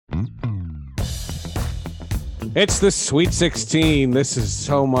It's the Sweet 16. This is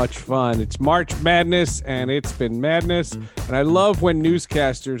so much fun. It's March Madness, and it's been madness. And I love when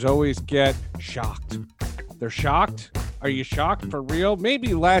newscasters always get shocked. They're shocked. Are you shocked for real?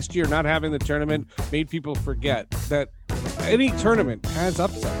 Maybe last year not having the tournament made people forget that any tournament has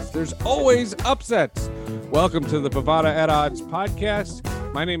upsets. There's always upsets. Welcome to the Bovada at Odds podcast.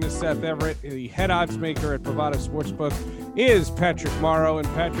 My name is Seth Everett. The head odds maker at Bovada Sportsbook is Patrick Morrow. And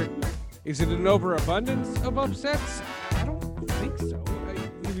Patrick, is it an overabundance of upsets? I don't think so.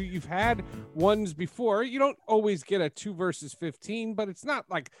 You've had ones before. You don't always get a 2 versus 15, but it's not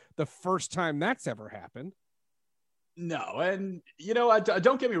like the first time that's ever happened. No, and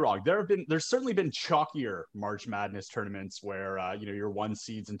don't get me wrong. There's certainly been chalkier March Madness tournaments where your 1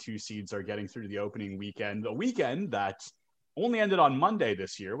 seeds and 2 seeds are getting through the opening weekend. A weekend that only ended on Monday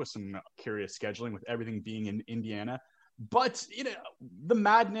this year with some curious scheduling, with everything being in Indiana. But the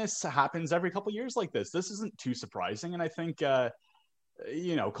madness happens every couple of years like this. This isn't too surprising, and I think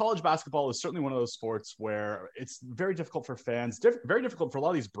college basketball is certainly one of those sports where it's very difficult for fans, very difficult for a lot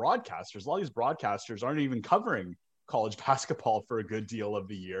of these broadcasters. A lot of these broadcasters aren't even covering college basketball for a good deal of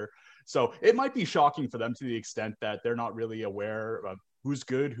the year. So it might be shocking for them to the extent that they're not really aware of who's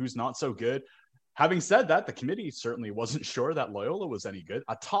good, who's not so good. Having said that, the committee certainly wasn't sure that Loyola was any good.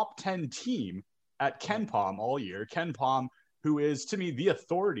 A top 10 team at KenPom all year. KenPom, who is, to me, the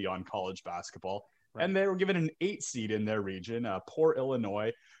authority on college basketball. Right. And they were given an 8 seed in their region, poor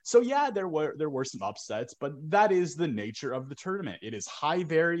Illinois. So yeah, there were some upsets, but that is the nature of the tournament. It is high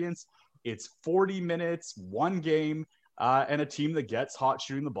variance. It's 40 minutes, 1 game, and a team that gets hot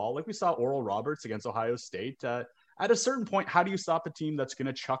shooting the ball. Like we saw Oral Roberts against Ohio State. At a certain point, how do you stop a team that's going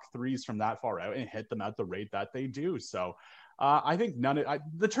to chuck threes from that far out and hit them at the rate that they do? So I think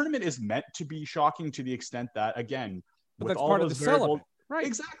the tournament is meant to be shocking to the extent that, again, but with that's all part those of the variables, right?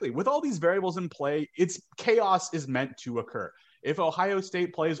 Exactly. With all these variables in play, chaos is meant to occur. If Ohio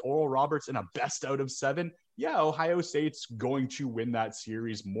State plays Oral Roberts in a best out of 7, yeah, Ohio State's going to win that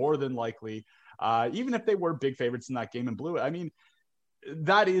series more than likely, even if they were big favorites in that game and blew it. I mean,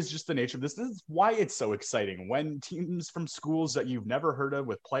 that is just the nature of this. This is why it's so exciting when teams from schools that you've never heard of,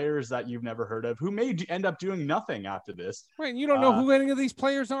 with players that you've never heard of, who may end up doing nothing after this. Right, you don't know who any of these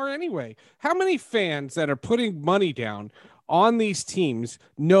players are anyway. How many fans that are putting money down on these teams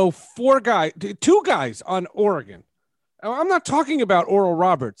know 2 guys on Oregon? I'm not talking about Oral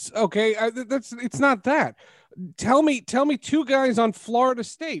Roberts, okay? It's not that. Tell me 2 guys on Florida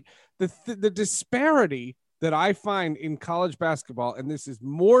State. The disparity that I find in college basketball, and this is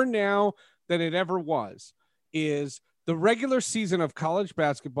more now than it ever was, is the regular season of college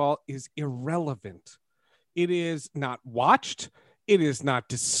basketball is irrelevant. It is not watched. It is not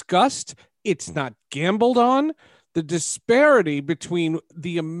discussed. It's not gambled on. The disparity between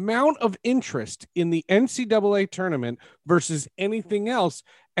the amount of interest in the NCAA tournament versus anything else,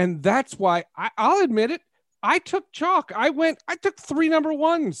 and that's why I'll admit it, I took chalk. I took 3 number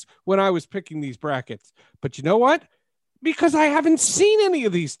 1s when I was picking these brackets. But you know what? Because I haven't seen any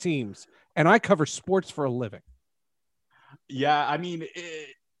of these teams, and I cover sports for a living. Yeah, I mean,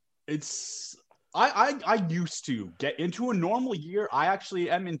 I used to get into a normal year. I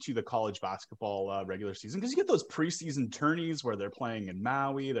actually am into the college basketball regular season because you get those preseason tourneys where they're playing in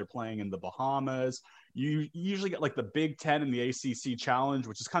Maui, they're playing in the Bahamas. You usually get like the Big Ten and the ACC Challenge,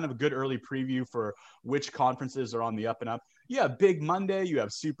 which is kind of a good early preview for which conferences are on the up and up. You have Big Monday, you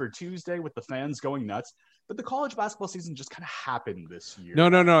have Super Tuesday with the fans going nuts. But the college basketball season just kind of happened this year.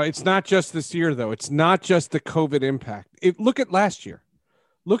 No. It's not just this year, though. It's not just the COVID impact. Look at last year.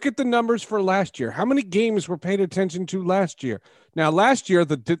 Look at the numbers for last year. How many games were paid attention to last year? Now, last year,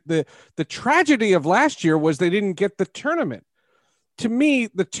 the tragedy of last year was they didn't get the tournament. To me,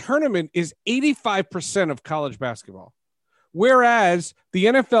 the tournament is 85% of college basketball, whereas the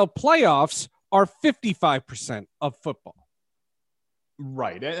NFL playoffs are 55% of football.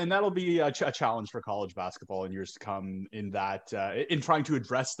 Right. And that'll be a challenge for college basketball in years to come in that, in trying to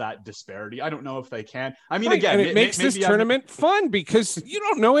address that disparity. I don't know if they can. I mean, right. Again, and it makes this tournament fun because you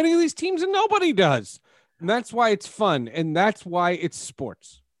don't know any of these teams and nobody does. And that's why it's fun. And that's why it's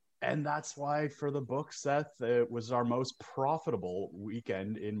sports. And that's why for the book, Seth, it was our most profitable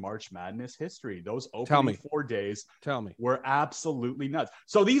weekend in March Madness history. Those opening 4 days were absolutely nuts.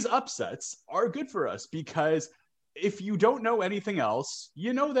 So these upsets are good for us because if you don't know anything else,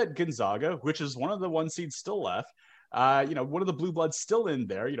 you know that Gonzaga, which is one of the 1 seeds still left, one of the blue bloods still in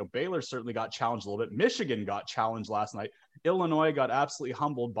there. Baylor certainly got challenged a little bit. Michigan got challenged last night. Illinois got absolutely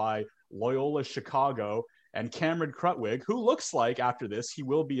humbled by Loyola Chicago. And Cameron Krutwig, who looks like after this, he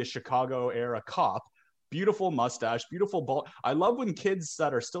will be a Chicago-era cop, beautiful mustache, beautiful ball. I love when kids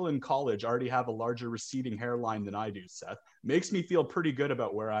that are still in college already have a larger receding hairline than I do, Seth. Makes me feel pretty good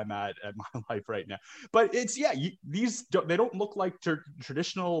about where I'm at my life right now. But it's, they don't look like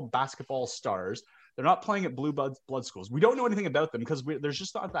traditional basketball stars. They're not playing at blue blood schools. We don't know anything about them because there's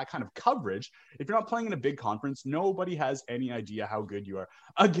just not that kind of coverage. If you're not playing in a big conference, nobody has any idea how good you are.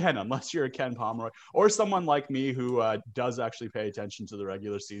 Again, unless you're a Ken Pomeroy or someone like me who does actually pay attention to the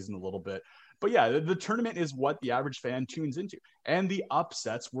regular season a little bit. But yeah, the tournament is what the average fan tunes into. And the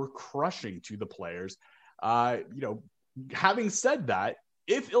upsets were crushing to the players. Having said that,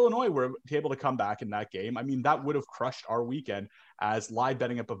 if Illinois were able to come back in that game, I mean, that would have crushed our weekend as live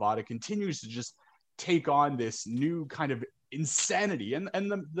betting at Bovada continues to just take on this new kind of insanity and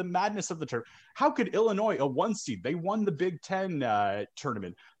the madness of the tournament. How could Illinois, a 1 seed, they won the Big Ten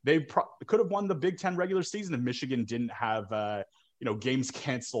tournament. They could have won the Big Ten regular season if Michigan didn't have games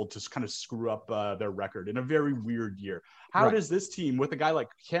canceled to kind of screw up their record in a very weird year. How does this team with a guy like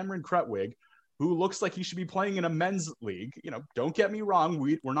Cameron Krutwig, who looks like he should be playing in a men's league, don't get me wrong,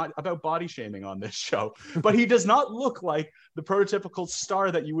 we're not about body shaming on this show, but he does not look like the prototypical star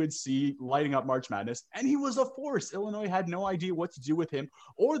that you would see lighting up March Madness. And he was a force. Illinois had no idea what to do with him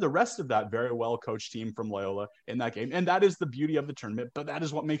or the rest of that very well coached team from Loyola in that game. And that is the beauty of the tournament, but that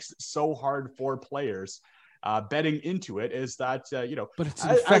is what makes it so hard for players betting into it, is that, but it's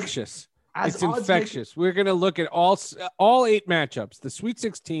infectious. It's infectious. We're going to look at all 8 matchups. The Sweet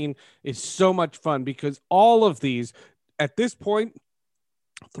 16 is so much fun because all of these, at this point,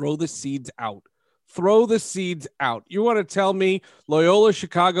 throw the seeds out. Throw the seeds out. You want to tell me Loyola,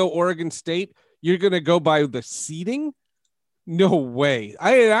 Chicago, Oregon State, you're going to go by the seeding? No way.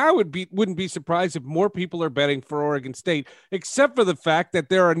 I wouldn't be surprised if more people are betting for Oregon State, except for the fact that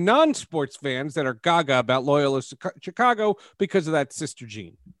there are non-sports fans that are gaga about Loyola, Chicago because of that sister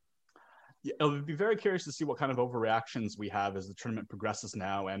gene. Yeah, it'll be very curious to see what kind of overreactions we have as the tournament progresses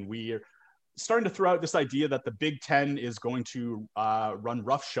now. And we are starting to throw out this idea that the Big Ten is going to run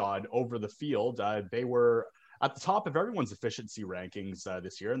roughshod over the field. They were at the top of everyone's efficiency rankings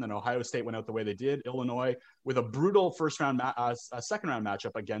this year. And then Ohio State went out the way they did. Illinois with a brutal second round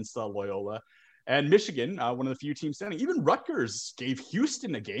matchup against Loyola. And Michigan, one of the few teams standing. Even Rutgers gave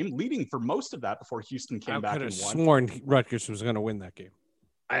Houston a game, leading for most of that before Houston came back and won. I could have sworn Rutgers was going to win that game.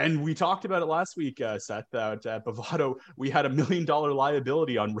 And we talked about it last week, Seth, that at Bovada, we had $1 million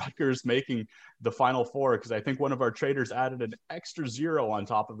liability on Rutgers making the Final Four because I think one of our traders added an extra 0 on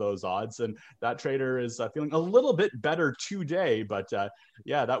top of those odds. And that trader is feeling a little bit better today. But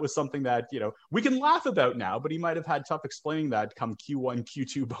that was something that, we can laugh about now, but he might have had tough explaining that come Q1,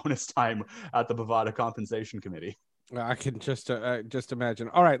 Q2 bonus time at the Bovada Compensation Committee. I can just imagine.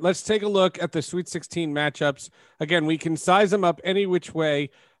 All right, let's take a look at the Sweet 16 matchups. Again, we can size them up any which way.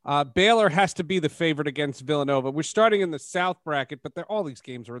 Baylor has to be the favorite against Villanova. We're starting in the South bracket, but all these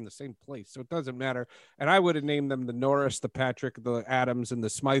games are in the same place, so it doesn't matter. And I would have named them the Norris, the Patrick, the Adams, and the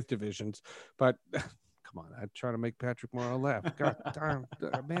Smythe divisions. But come on, I'm trying to make Patrick Morrow laugh. God darn,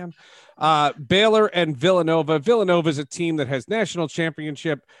 man. Baylor and Villanova. Villanova is a team that has national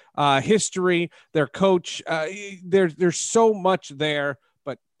championship history. Their coach, there's so much there,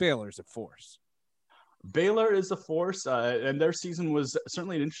 but Baylor's a force. Baylor is a force, and their season was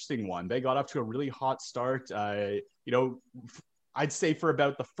certainly an interesting one. They got off to a really hot start. I'd say for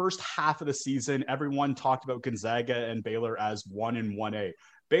about the first half of the season, everyone talked about Gonzaga and Baylor as 1 and 1A.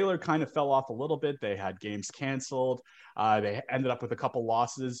 Baylor kind of fell off a little bit. They had games canceled. They ended up with a couple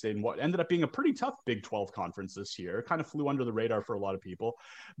losses in what ended up being a pretty tough Big 12 conference this year. Kind of flew under the radar for a lot of people.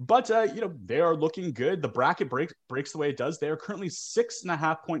 But, they are looking good. The bracket breaks the way it does. They are currently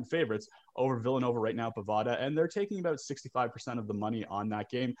 6.5-point favorites over Villanova right now at Bovada, and they're taking about 65% of the money on that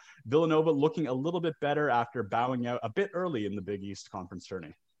game. Villanova looking a little bit better after bowing out a bit early in the Big East Conference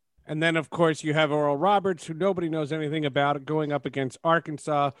tourney. And then, of course, you have Oral Roberts, who nobody knows anything about, going up against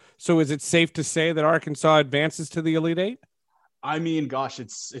Arkansas. So is it safe to say that Arkansas advances to the Elite Eight? I mean, gosh,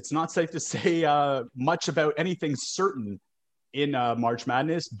 it's not safe to say much about anything certain in March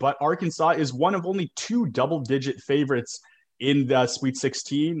Madness, but Arkansas is one of only 2 double-digit favorites in the Sweet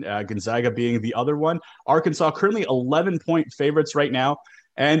 16, Gonzaga being the other one. Arkansas currently 11-point favorites right now.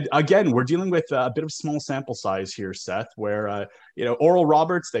 And again, we're dealing with a bit of small sample size here, Seth, where, Oral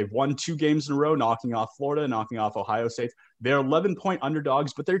Roberts, they've won 2 games in a row, knocking off Florida, knocking off Ohio State. They're 11-point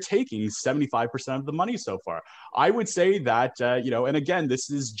underdogs, but they're taking 75% of the money so far. I would say that, and again, this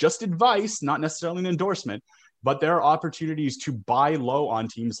is just advice, not necessarily an endorsement, but there are opportunities to buy low on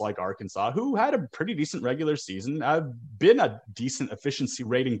teams like Arkansas, who had a pretty decent regular season, been a decent efficiency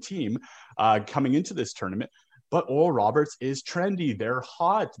rating team coming into this tournament. But Oral Roberts is trendy. They're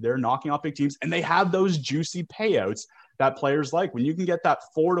hot. They're knocking off big teams, and they have those juicy payouts that players like. When you can get that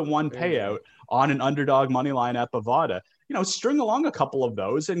 4-1 payout on an underdog money line at Bovada, string along a couple of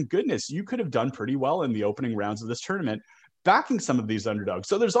those, and goodness, you could have done pretty well in the opening rounds of this tournament, backing some of these underdogs.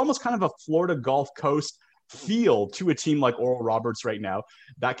 So there's almost kind of a Florida Gulf Coast feel to a team like Oral Roberts right now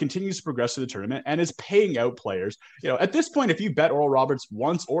that continues to progress through the tournament and is paying out players. At this point, if you bet Oral Roberts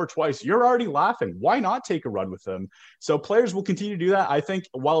once or twice, you're already laughing. Why not take a run with them? So players will continue to do that. I think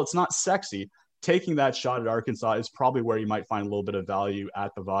while it's not sexy, taking that shot at Arkansas is probably where you might find a little bit of value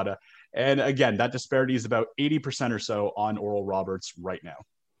at Bovada. And again, that disparity is about 80% or so on Oral Roberts right now.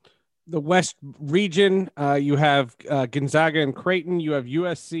 The West region, you have Gonzaga and Creighton. You have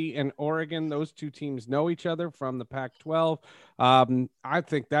USC and Oregon. Those two teams know each other from the Pac-12. I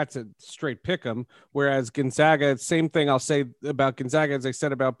think that's a straight pick 'em. Whereas Gonzaga, same thing I'll say about Gonzaga as I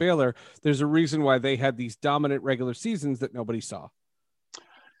said about Baylor. There's a reason why they had these dominant regular seasons that nobody saw.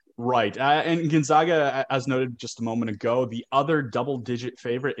 Right. And Gonzaga, as noted just a moment ago, the other double-digit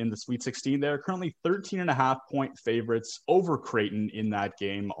favorite in the Sweet 16, they're currently 13.5-point favorites over Creighton in that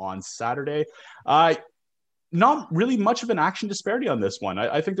game on Saturday. Not really much of an action disparity on this one.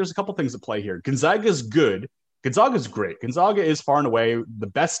 I think there's a couple things at play here. Gonzaga's good. Gonzaga's great. Gonzaga is far and away the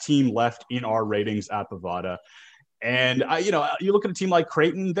best team left in our ratings at Bovada. And, you look at a team like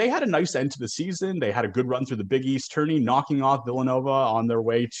Creighton, they had a nice end to the season. They had a good run through the Big East tourney, knocking off Villanova on their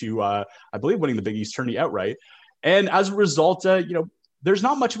way to, I believe, winning the Big East tourney outright. And as a result, there's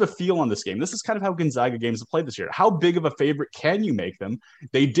not much of a feel on this game. This is kind of how Gonzaga games have played this year. How big of a favorite can you make them?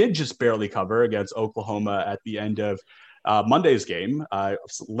 They did just barely cover against Oklahoma at the end of Monday's game.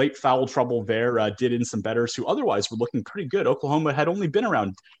 Late foul trouble there did in some bettors who otherwise were looking pretty good. Oklahoma had only been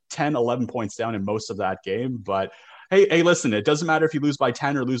around 10, 11 points down in most of that game, but Hey, listen, it doesn't matter if you lose by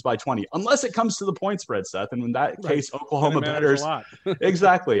 10 or lose by 20, unless it comes to the point spread, Seth. And in that case, Oklahoma bettors.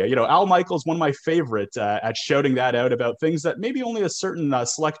 Exactly. Al Michaels, one of my favorites at shouting that out about things that maybe only a certain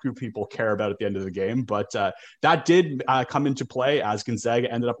select group of people care about at the end of the game. But that did come into play as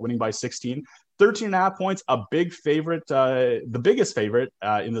Gonzaga ended up winning by 16. 13.5 points, a big favorite, the biggest favorite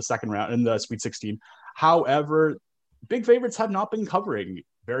in the second round in the Sweet 16. However, big favorites have not been covering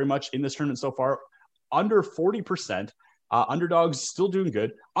very much in this tournament so far. Under 40%. Underdogs still doing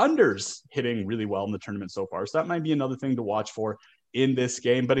good. Unders hitting really well in the tournament so far. So that might be another thing to watch for in this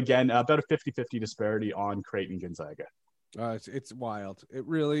game. But again, about a 50-50 disparity on Creighton Gonzaga. It's wild. It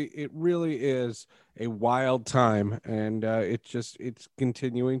really is a wild time. And it's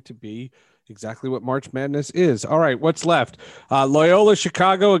continuing to be exactly what March Madness is. All right, what's left? Loyola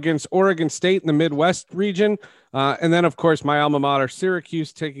Chicago against Oregon State in the Midwest region. And then, of course, my alma mater,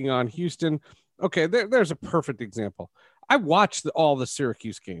 Syracuse, taking on Houston. Okay, there's a perfect example. I watched all the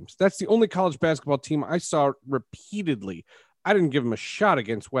Syracuse games. That's the only college basketball team I saw repeatedly. I didn't give them a shot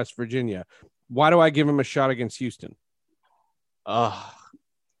against West Virginia. Why do I give them a shot against Houston?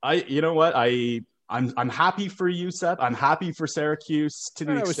 You know what? I'm happy for you, Seth. I'm happy for Syracuse to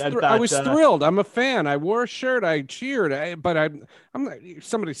the extent that I was thrilled. I'm a fan. I wore a shirt. I cheered. But I'm not.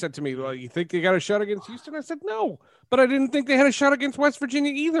 Somebody said to me, "Well, you think they got a shot against Houston?" I said, "No," but I didn't think they had a shot against West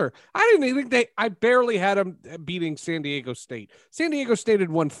Virginia either. I didn't even think I barely had them beating San Diego State. San Diego State had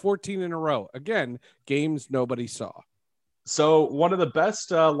won 14 in a row. Again, games nobody saw. So one of the best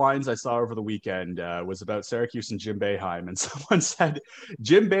lines I saw over the weekend was about Syracuse and Jim Boeheim. And someone said,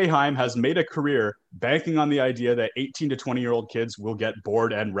 Jim Boeheim has made a career banking on the idea that 18 to 20-year-old kids will get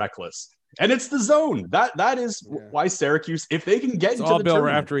bored and reckless. And it's the zone. That is why Syracuse, if they can get into all the Bill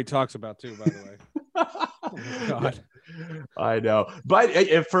tournament. Raftery talks about too, by the way. Oh, God. I know. But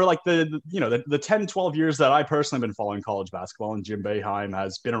if for like the 10, 12 years that I personally have been following college basketball, and Jim Boeheim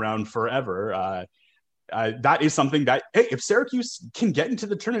has been around forever, that is something that, hey, if Syracuse can get into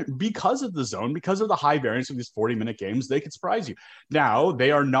the tournament because of the zone, because of the high variance of these 40-minute games, they could surprise you. Now,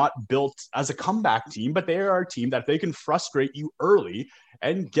 they are not built as a comeback team, but they are a team that if they can frustrate you early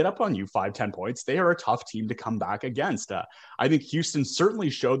and get up on you 5-10 points, they are a tough team to come back against. I think Houston certainly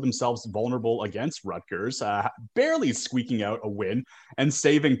showed themselves vulnerable against Rutgers, barely squeaking out a win and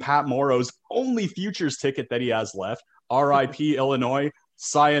saving Pat Morrow's only futures ticket that he has left. RIP Illinois,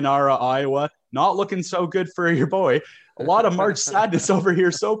 sayonara Iowa. Not looking so good for your boy. A lot of March sadness over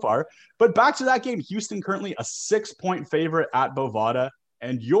here so far. But back to that game, Houston currently a 6-point favorite at Bovada,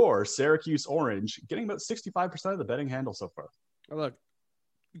 and your Syracuse Orange getting about 65% of the betting handle so far. Look,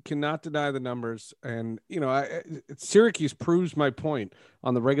 you cannot deny the numbers. And, Syracuse proves my point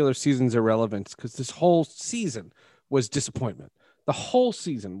on the regular season's irrelevance, because this whole season was disappointment. The whole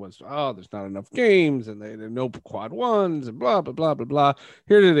season was, there's not enough games and there are no quad ones and blah, blah, blah, blah, blah.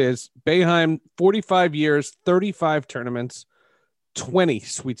 Here it is. Boeheim, 45 years, 35 tournaments, 20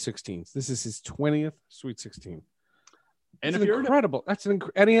 Sweet 16s. This is his 20th Sweet 16. And if you're incredible,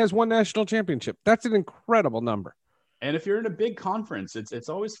 and he has one national championship. That's an incredible number. And if you're in a big conference, it's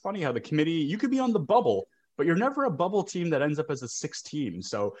always funny how the committee, you could be on the bubble, but you're never a bubble team that ends up as a 6 team.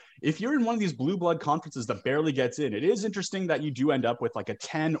 So if you're in one of these blue blood conferences that barely gets in, it is interesting that you do end up with like a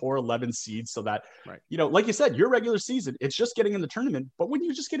 10 or 11 seed so that, like you said, your regular season, it's just getting in the tournament. But when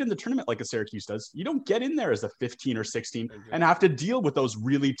you just get in the tournament like a Syracuse does, you don't get in there as a 15 or 16 and have to deal with those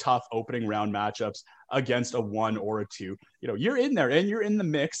really tough opening round matchups against a 1 or a 2. You're in there and you're in the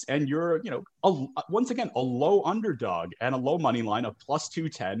mix and you're, once again, a low underdog and a low money line of plus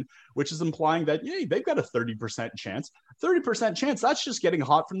 210, which is implying that, they've got a 30% chance. 30% chance, that's just getting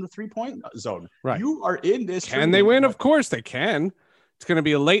hot from the 3-point zone. Right. You are in this. Can they win? Of course they can. It's going to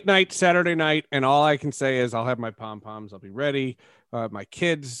be a late night Saturday night, and all I can say is I'll have my pom-poms. I'll be ready. My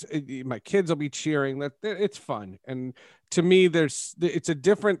kids will be cheering. It's fun. And to me, it's a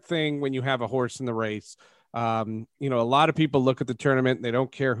different thing when you have a horse in the race. A lot of people look at the tournament and they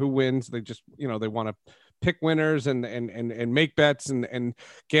don't care who wins. They just, they want to pick winners and make bets, and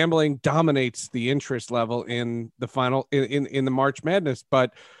gambling dominates the interest level in the final in the March Madness.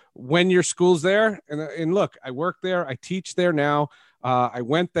 But when your school's there, and look, I work there, I teach there now. I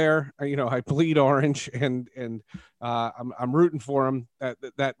went there, I bleed orange, and I'm rooting for them.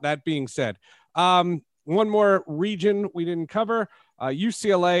 That being said, one more region we didn't cover,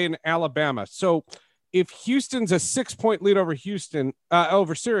 UCLA and Alabama. So if Houston's a 6-point lead over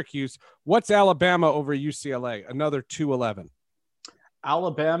Syracuse, what's Alabama over UCLA? Another 2-11.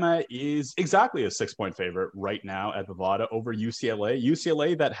 Alabama is exactly a 6-point favorite right now at Bovada over UCLA.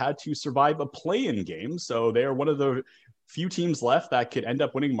 UCLA that had to survive a play-in game, so they are one of the few teams left that could end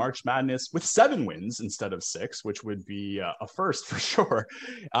up winning March Madness with 7 wins instead of 6, which would be a first for sure.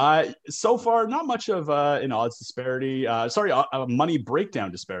 So far, not much of an odds disparity. A money breakdown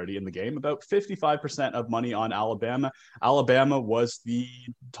disparity in the game. About 55% of money on Alabama. Alabama was the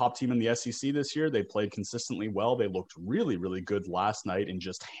top team in the SEC this year. They played consistently well. They looked really, really good last night in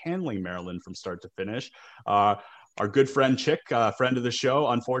just handling Maryland from start to finish. Our good friend Chick, friend of the show,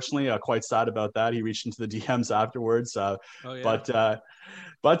 unfortunately, quite sad about that. He reached into the DMs afterwards.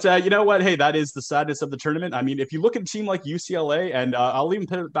 But you know what? Hey, that is the sadness of the tournament. I mean, if you look at a team like UCLA, and I'll even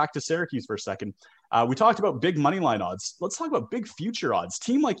put it back to Syracuse for a second. We talked about big money line odds. Let's talk about big future odds.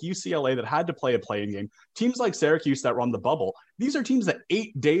 Team like UCLA that had to play a play-in game. Teams like Syracuse that were on the bubble. These are teams that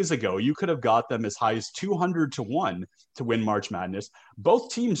 8 days ago, you could have got them as high as 200-1 to win March Madness.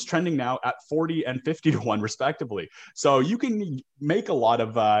 Both teams trending now at 40 and 50-1 respectively. So you can make a lot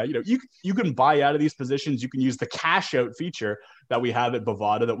of, you can buy out of these positions. You can use the cash out feature that we have at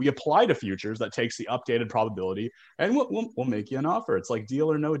Bovada that we apply to futures that takes the updated probability, and we'll make you an offer. It's like deal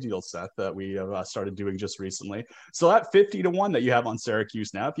or no deal, Seth, that we have started doing just recently. So that 50-1 that you have on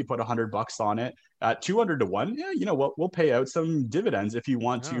Syracuse now, if you put $100 on it at 200-1, you know what? We'll pay out some dividends if you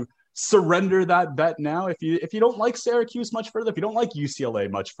want to surrender that bet now. If you don't like Syracuse much further, if you don't like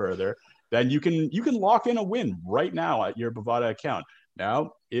UCLA much further, then you can lock in a win right now at your Bovada account.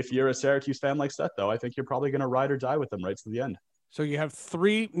 Now, if you're a Syracuse fan like Seth, though, I think you're probably going to ride or die with them right to the end. So you have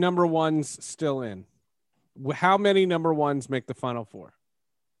 3 number ones still in. How many number ones make the Final Four?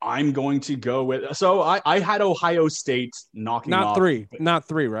 I'm going to go with. So I had Ohio State knocking off. Not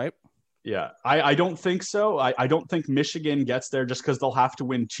three, right? Yeah, I don't think so. I don't think Michigan gets there just because they'll have to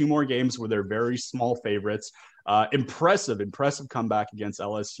win 2 more games where they're very small favorites. Impressive comeback against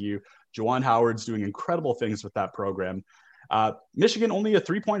LSU. Juwan Howard's doing incredible things with that program. Michigan only a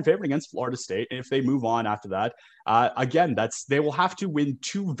 3-point favorite against Florida State. And if they move on after that, again, they will have to win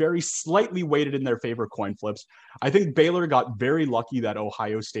 2 very slightly weighted in their favor coin flips. I think Baylor got very lucky that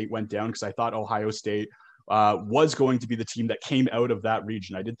Ohio State went down because I thought Ohio State was going to be the team that came out of that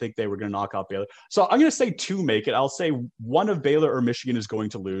region. I did think they were going to knock out Baylor. So I'm going to say 2 make it. I'll say one of Baylor or Michigan is going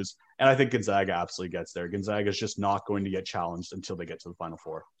to lose. And I think Gonzaga absolutely gets there. Gonzaga is just not going to get challenged until they get to the Final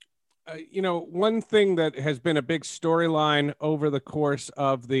Four. One thing that has been a big storyline over the course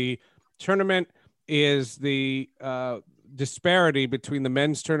of the tournament is the disparity between the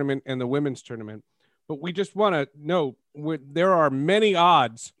men's tournament and the women's tournament. But we just want to know there are many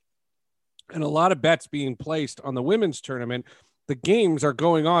odds and a lot of bets being placed on the women's tournament. The games are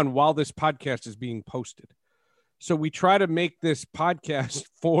going on while this podcast is being posted. So we try to make this podcast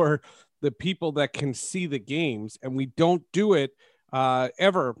for the people that can see the games, and we don't do it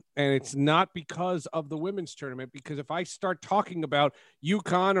ever, and it's not because of the women's tournament. Because if I start talking about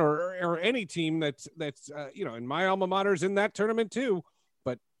UConn or any team that's in my alma mater's in that tournament too,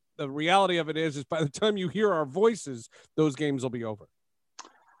 but the reality of it is by the time you hear our voices, those games will be over.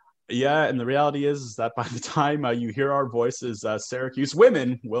 Yeah, and the reality is that by the time you hear our voices, Syracuse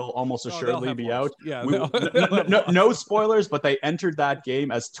women will almost assuredly be out. Yeah, no spoilers, but they entered that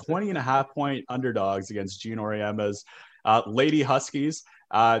game as 20.5-point underdogs against Gene Auriemma's Lady Huskies,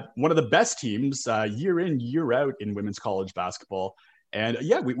 one of the best teams year in, year out in women's college basketball. And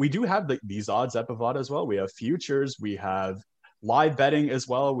yeah, we do have these odds at Bovada as well. We have futures, we have live betting as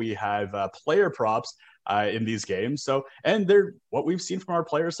well. We have player props in these games. So, and what we've seen from our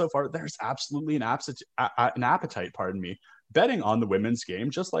players so far, there's absolutely an appetite, betting on the women's game,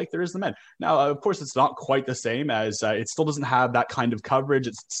 just like there is the men. Now, of course, it's not quite the same as it still doesn't have that kind of coverage.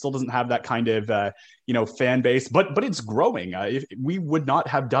 It still doesn't have that kind of, fan base, but it's growing. If we would not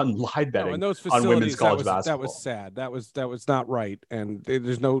have done live betting on women's college basketball. That was sad. That was not right. And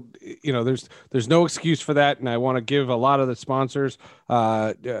there's no, there's no excuse for that. And I want to give a lot of the sponsors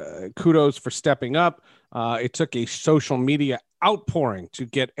kudos for stepping up. It took a social media outpouring to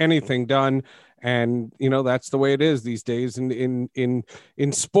get anything done. And, that's the way it is these days in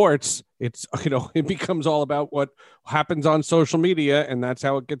sports. It's, it becomes all about what happens on social media, and that's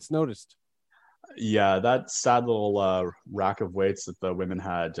how it gets noticed. Yeah, that sad little rack of weights that the women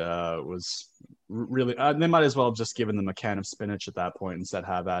had was really, they might as well have just given them a can of spinach at that point and said,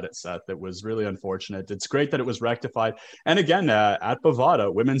 have at it, Seth. It was really unfortunate. It's great that it was rectified. And again, at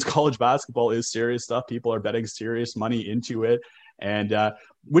Bovada, women's college basketball is serious stuff. People are betting serious money into it. And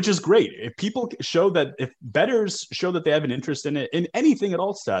which is great. If bettors show that they have an interest in it, in anything at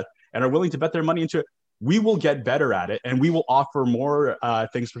all, Seth, and are willing to bet their money into it, we will get better at it, and we will offer more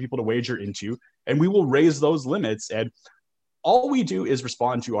things for people to wager into, and we will raise those limits. And all we do is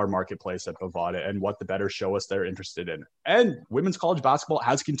respond to our marketplace at Bovada and what the bettors show us they're interested in. And women's college basketball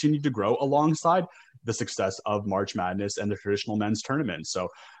has continued to grow alongside the success of March Madness and the traditional men's tournament. So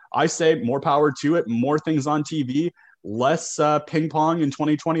I say more power to it, more things on TV, less ping pong in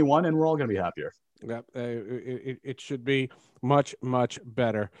 2021, and we're all going to be happier. Yep, it should be much, much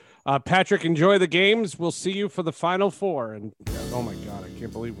better. Patrick, enjoy the games. We'll see you for the Final Four. And oh my God, I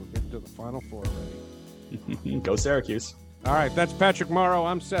can't believe we're getting to the Final Four already. Go Syracuse. All right, that's Patrick Morrow.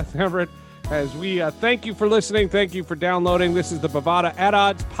 I'm Seth Everett. As we thank you for listening, thank you for downloading. This is the Bovada at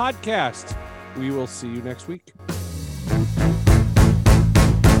Odds podcast. We will see you next week.